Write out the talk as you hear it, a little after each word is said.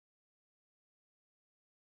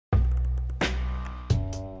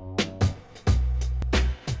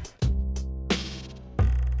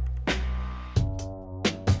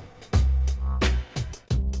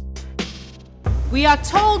We are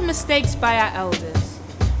told mistakes by our elders.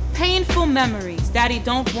 Painful memories Daddy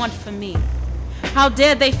don't want for me. How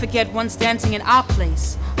dare they forget once dancing in our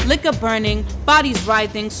place? Liquor burning, bodies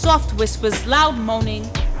writhing, soft whispers, loud moaning.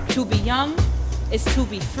 To be young is to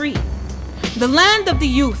be free. The land of the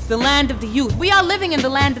youth, the land of the youth. We are living in the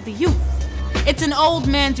land of the youth. It's an old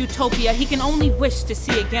man's utopia he can only wish to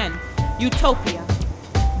see again. Utopia.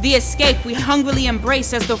 The escape we hungrily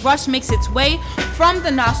embrace as the rush makes its way from the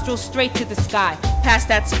nostrils straight to the sky, past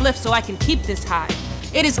that spliff so I can keep this high.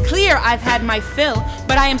 It is clear I've had my fill,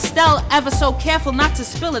 but I am still ever so careful not to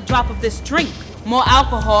spill a drop of this drink. More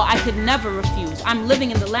alcohol I could never refuse. I'm living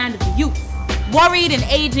in the land of the youth. Worried and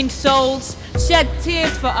aging souls shed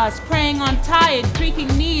tears for us, praying on tired, creaking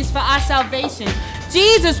knees for our salvation.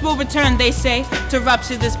 Jesus will return, they say, to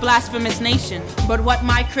rupture this blasphemous nation. But what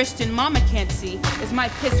my Christian mama can't see is my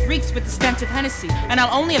piss reeks with the stench of Hennessy, and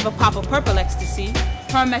I'll only ever pop a purple ecstasy.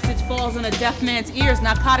 Her message falls on a deaf man's ears.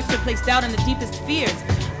 Narcotics replace doubt in the deepest fears.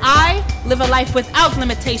 I live a life without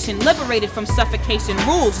limitation, liberated from suffocation,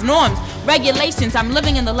 rules, norms, regulations. I'm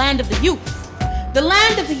living in the land of the youth. The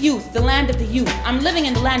land of the youth, the land of the youth. I'm living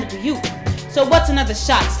in the land of the youth. So what's another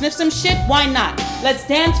shot? Sniff some shit? Why not? Let's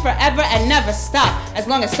dance forever and never stop. As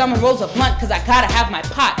long as someone rolls a blunt, cause I gotta have my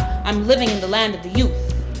pot. I'm living in the land of the youth.